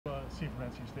seen from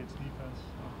NC State's defense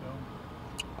on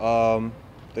film?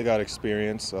 They got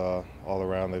experience all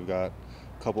around. They've got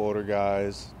a couple older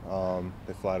guys.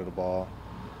 They fly to the ball.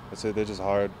 That's it. They're just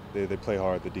hard. They play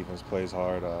hard. The defense plays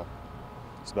hard.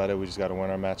 That's about it. We just got to win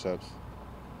our matchups.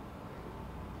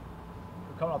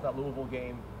 We're coming off that Louisville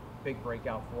game, big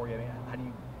breakout for you. I mean, how do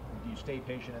you stay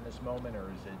patient in this moment,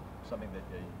 or is it something that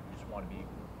you just want to be?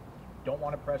 Don't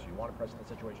want to press, or you want to press in the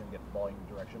situation and get the ball in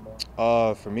your direction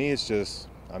more? For me, it's just,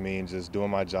 just doing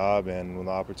my job, and when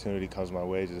the opportunity comes my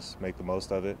way, just make the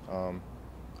most of it.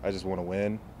 I just want to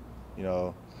win.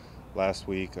 Last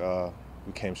week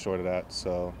we came short of that.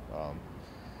 So,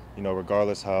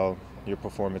 regardless how your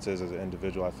performance is as an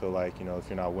individual, I feel like, if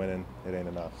you're not winning, it ain't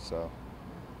enough. So.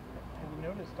 Have you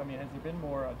noticed, has there been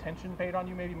more attention paid on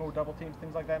you, maybe more double teams,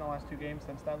 things like that in the last two games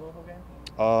since that Louisville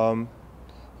game?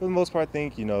 For the most part, I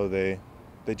think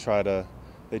they try to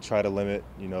limit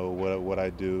what I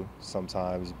do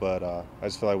sometimes, but I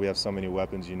just feel like we have so many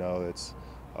weapons. It's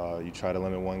you try to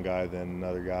limit one guy, then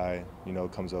another guy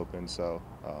comes open. So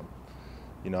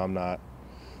I'm not.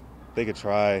 They could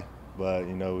try, but I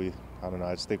don't know.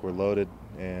 I just think we're loaded,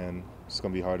 and it's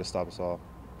gonna be hard to stop us all.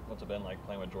 What's it been like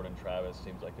playing with Jordan Travis?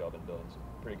 Seems like y'all been building some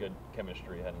pretty good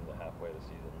chemistry heading into halfway of the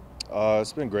season.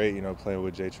 It's been great, playing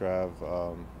with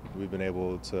J-Trav. We've been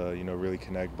able to, really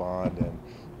connect, bond, and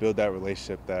build that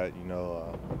relationship that,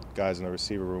 guys in the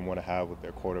receiver room want to have with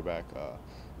their quarterback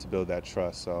to build that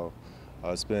trust. So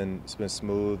it's been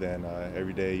smooth, and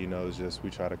every day, it's just we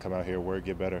try to come out here, work,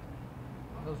 get better.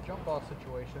 On those jump ball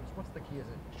situations, what's the key? Is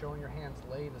it showing your hands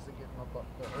late? Is it getting up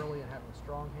early and having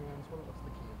strong hands? What's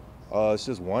the key? It's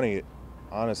just wanting it,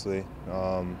 honestly.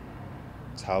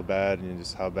 It's how bad and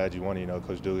just how bad you want it.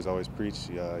 Coach Dooley's always preached,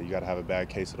 you got to have a bad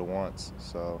case of the wants.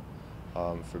 So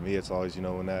for me, it's always,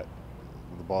 when the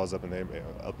ball's up in the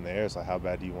air, it's like, how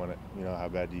bad do you want it? How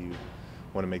bad do you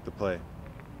want to make the play?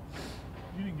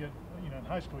 You didn't get, in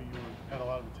high school you had a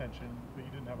lot of attention, but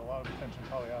you didn't have a lot of attention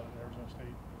probably out of Arizona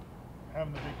State.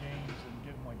 Having the big games and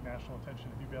getting like national attention,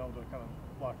 have you been able to kind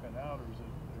of block that out, or is it?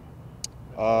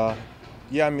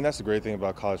 Yeah, that's the great thing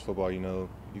about college football. You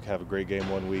can have a great game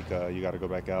one week, you got to go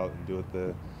back out and do it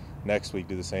the next week,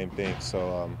 do the same thing.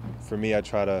 So for me, I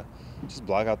try to just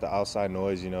block out the outside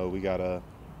noise. We got a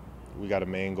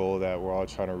main goal that we're all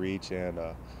trying to reach, and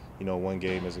one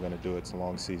game isn't going to do it. It's a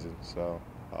long season, so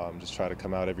just try to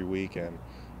come out every week and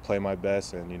play my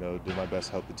best, and do my best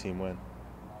to help the team win.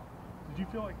 Did you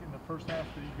feel like in the first half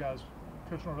that you guys,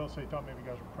 Coach Norvell said he thought maybe you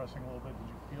guys were pressing a little bit? Did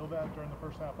you feel that during the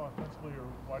first half offensively, or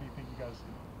why do you think you guys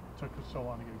took so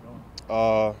long to get it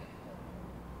going?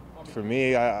 For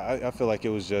me, I feel like it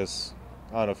was just,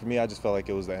 I don't know, for me, I just felt like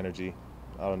it was the energy.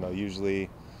 I don't know, usually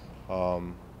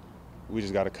we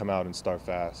just got to come out and start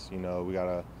fast. We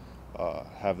got to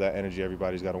have that energy.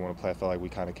 Everybody's got to want to play. I felt like we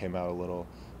kind of came out a little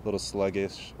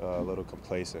sluggish, a little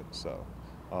complacent. So,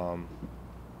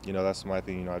 that's my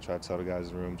thing. I try to tell the guys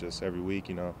in the room just every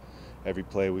week, every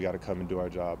play we got to come and do our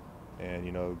job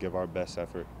and, give our best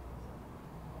effort.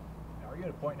 Are you at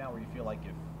a point now where you feel like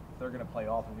if they're going to play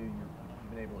off of you,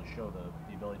 you've been able to show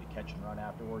the ability to catch and run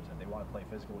afterwards, and if they want to play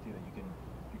physical with you, that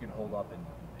you can hold up and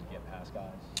get past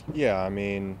guys? Yeah,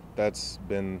 that's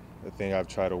been the thing I've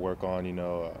tried to work on,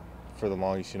 for the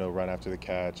longest, run after the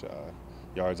catch,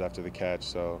 yards after the catch.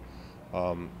 So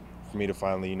for me to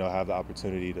finally, have the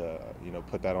opportunity to,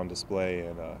 put that on display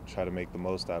and try to make the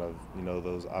most out of,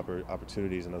 those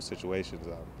opportunities and those situations.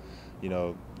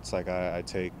 It's like I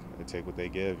take what they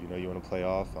give. You want to play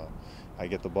off, I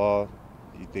get the ball.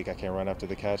 You think I can't run after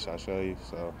the catch? I'll show you.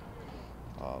 So,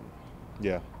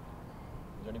 yeah. Is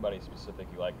there anybody specific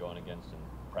you like going against in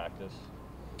practice?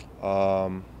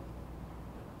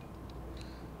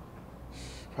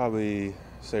 Probably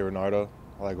say Renardo.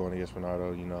 I like going against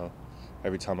Renardo.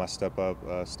 Every time I step up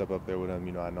there with him,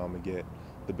 I know I'm gonna get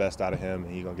the best out of him,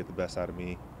 and he's gonna get the best out of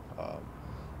me.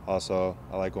 Also,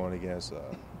 I like going against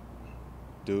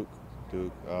Duke.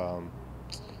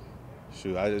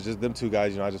 Just them two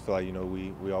guys. I just feel like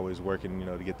we always working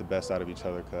to get the best out of each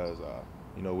other, because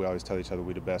we always tell each other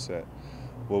we the best at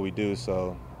what we do.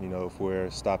 So if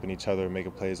we're stopping each other,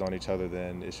 making plays on each other,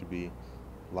 then it should be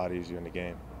a lot easier in the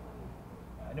game.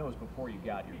 I know it was before you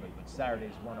got here, but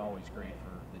Saturdays weren't always great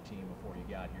for the team before you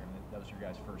got here, and that was your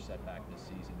guys' first setback this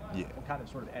season. Yeah. What kind of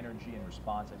sort of energy and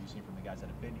response have you seen from the guys that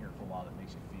have been here for a while that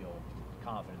makes you feel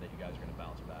confident that you guys are going to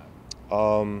bounce back?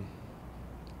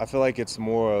 I feel like it's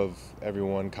more of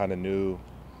everyone kind of knew,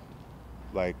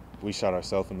 like, we shot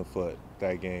ourselves in the foot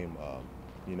that game.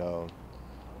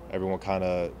 Everyone kind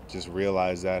of just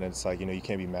realized that, and it's like, you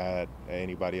can't be mad at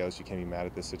anybody else. You can't be mad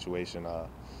at this situation.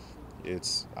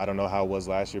 I don't know how it was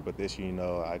last year, but this year,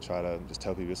 I try to just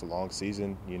tell people it's a long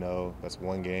season. That's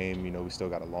one game. We still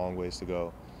got a long ways to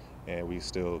go, and we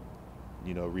still,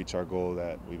 reach our goal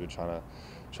that we've been trying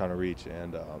to reach.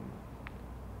 And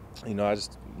I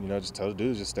just tell the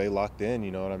dudes just stay locked in.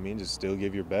 You know what I mean? Just still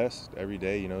give your best every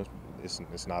day.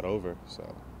 It's not over.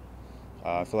 So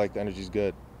I feel like the energy's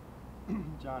good.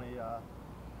 Johnny,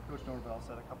 Coach Norvell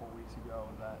said a couple of weeks ago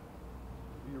that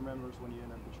he remembers when you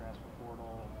entered the transfer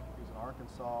portal. He was in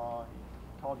Arkansas.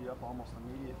 He called you up almost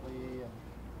immediately, and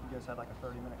you guys had like a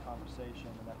 30-minute conversation.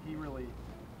 And that he really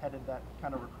headed that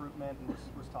kind of recruitment and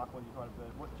was talking with you quite a bit.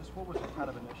 What was the kind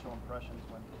of initial impressions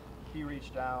when he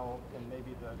reached out, and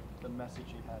maybe the message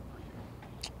he had for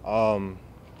you?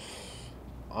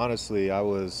 Honestly, I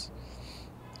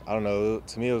don't know.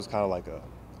 To me, it was kind of like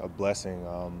a blessing.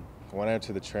 When I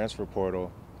entered the transfer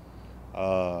portal,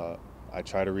 I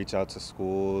tried to reach out to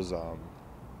schools.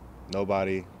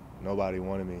 Nobody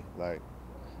wanted me. Like,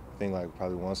 I think like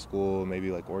probably one school,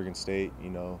 maybe like Oregon State,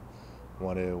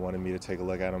 wanted me to take a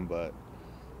look at them. But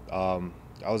I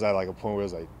was at like a point where I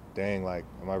was like, dang, like,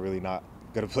 am I really not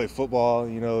gonna play football,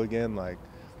 again? Like,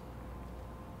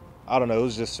 I don't know. It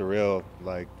was just surreal,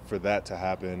 like, for that to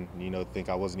happen. Think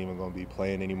I wasn't even gonna be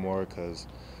playing anymore because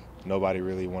nobody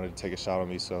really wanted to take a shot on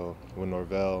me. So when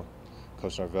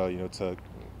Coach Norvell,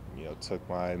 took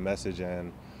my message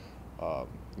and,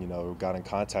 got in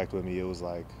contact with me, it was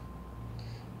like,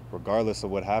 regardless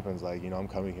of what happens, like, I'm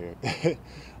coming here.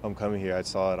 I'm coming here. I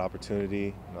saw an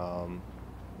opportunity.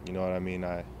 You know what I mean?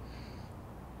 I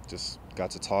just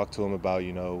got to talk to him about,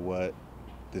 what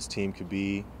this team could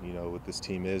be, what this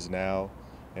team is now,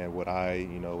 and what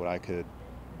I could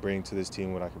bring to this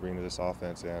team, what I could bring to this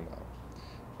offense, and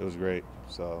it was great.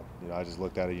 So, I just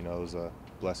looked at it, it was a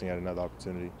blessing at another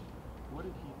opportunity. What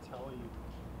did he tell you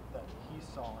that he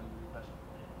saw in you that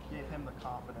gave him the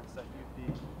confidence that you'd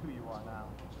be who you are now?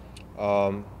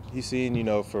 He's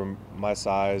seen, from my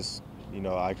size,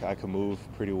 I could move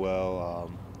pretty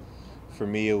well. For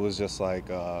me, it was just like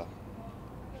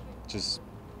just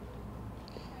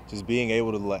being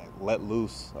able to let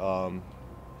loose.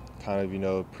 Kind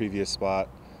of, previous spot,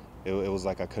 it was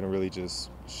like I couldn't really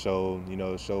just show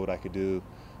what I could do.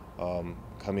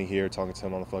 Coming here, talking to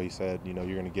him on the phone, he said, you're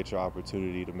going to get your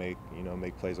opportunity to make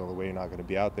plays on the way. You're not going to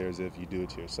be out there as if you do it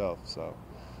to yourself. So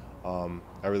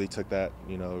I really took that,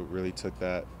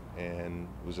 and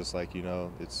it was just like,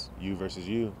 it's you versus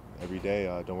you every day.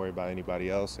 Don't worry about anybody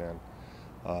else. And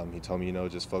he told me,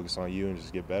 just focus on you and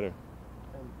just get better.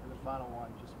 And the final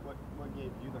one, just what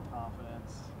gave you the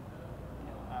confidence,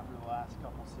 after the last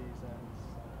couple seasons,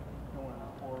 going in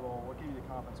the portal? What gave you the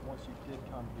confidence once you did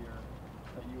come here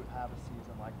that you would have a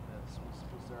season like this?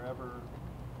 Was there ever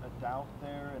a doubt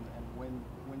there? And when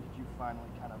did you finally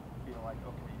kind of feel like,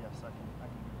 okay, yes, I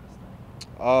can do this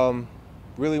thing?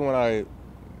 Really,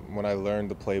 when I learned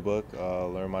the playbook,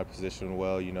 learned my position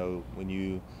well. When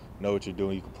you know what you're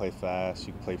doing, you can play fast,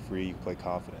 you can play free, you can play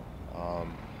confident.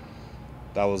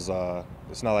 That was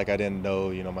it's not like I didn't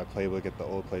know my playbook at the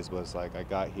old place, but it's like I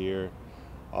got here.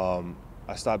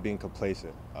 I stopped being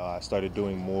complacent. I started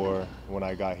doing more when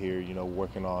I got here,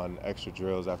 working on extra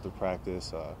drills after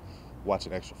practice,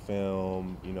 watching extra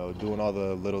film, doing all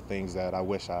the little things that I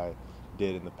wish I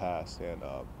did in the past. And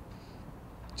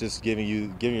just giving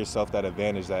yourself that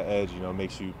advantage, that edge,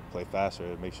 makes you play faster.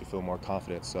 It makes you feel more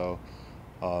confident. So,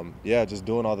 just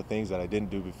doing all the things that I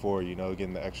didn't do before,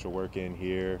 getting the extra work in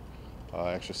here,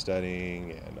 extra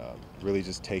studying, and really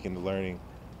just taking the learning,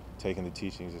 taking the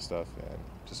teachings and stuff, and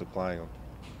just applying them.